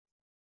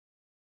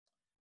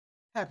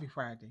Happy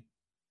Friday.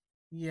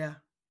 Yeah,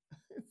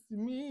 it's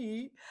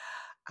me.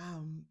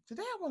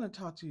 Today I want to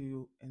talk to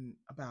you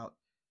about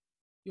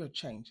your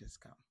change has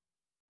come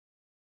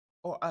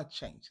or a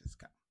change has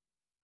come.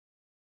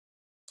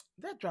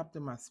 That dropped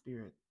in my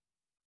spirit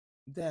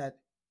that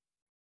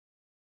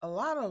a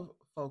lot of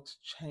folks'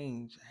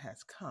 change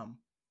has come,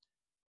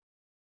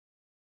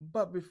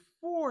 but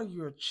before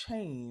your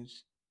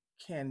change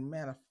can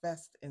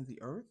manifest in the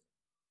earth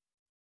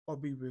or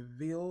be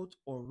revealed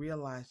or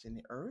realized in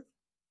the earth,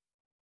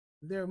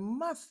 there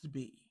must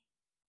be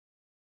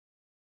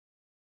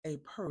a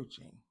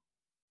purging.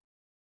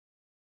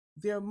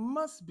 There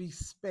must be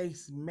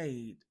space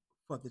made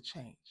for the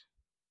change.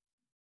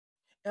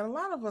 And a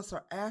lot of us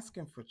are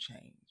asking for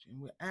change and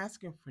we're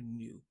asking for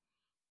new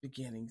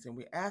beginnings and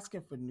we're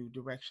asking for new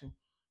direction,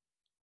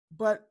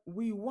 but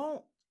we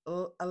won't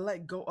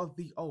let go of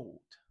the old.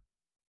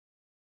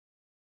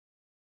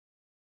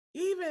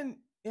 Even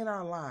in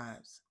our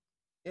lives,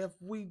 if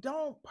we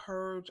don't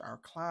purge our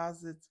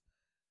closets,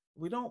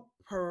 we don't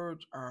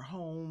purge our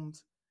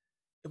homes,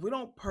 if we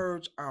don't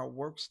purge our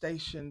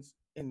workstations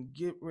and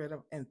get rid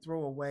of and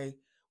throw away,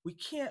 we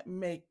can't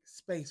make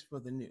space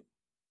for the new.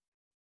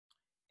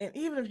 And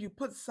even if you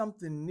put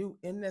something new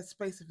in that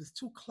space, if it's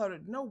too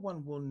cluttered, no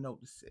one will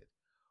notice it.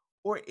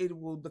 Or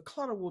the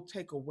clutter will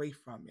take away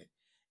from it.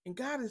 And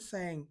God is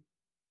saying,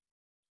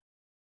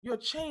 your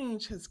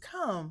change has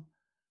come,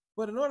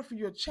 but in order for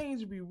your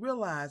change to be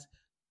realized,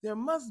 there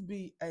must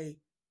be a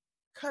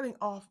cutting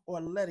off or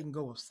letting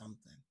go of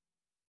something.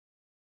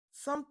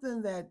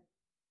 Something that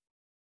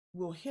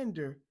will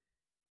hinder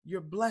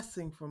your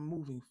blessing from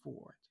moving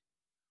forward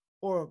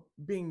or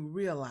being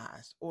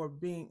realized or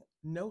being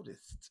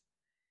noticed.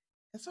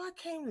 And so I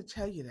came to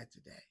tell you that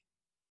today.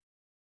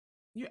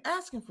 You're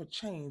asking for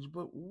change,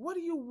 but what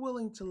are you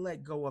willing to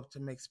let go of to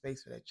make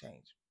space for that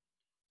change?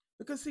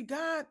 Because, see,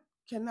 God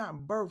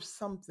cannot birth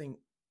something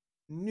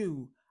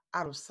new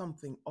out of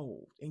something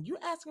old, and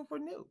you're asking for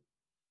new.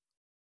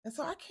 And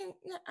so I can't,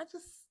 yeah, I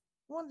just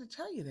wanted to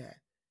tell you that.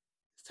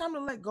 It's time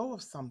to let go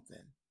of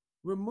something,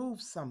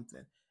 remove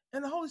something.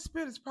 And the Holy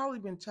Spirit has probably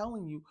been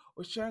telling you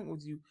or sharing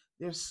with you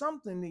there's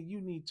something that you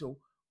need to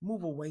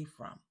move away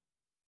from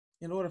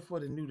in order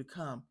for the new to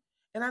come.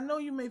 And I know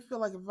you may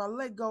feel like if I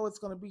let go, it's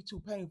going to be too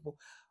painful.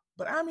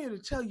 But I'm here to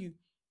tell you,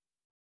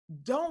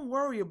 don't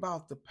worry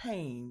about the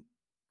pain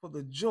for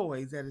the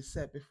joy that is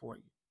set before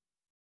you.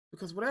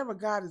 Because whatever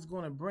God is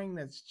going to bring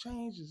that's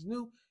changed, is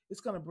new,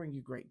 it's going to bring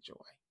you great joy.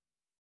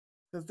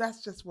 Because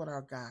that's just what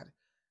our God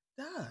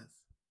does.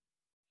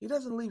 He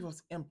doesn't leave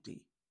us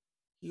empty,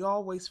 He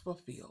always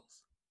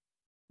fulfills.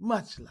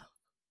 Much love,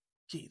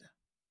 Keita.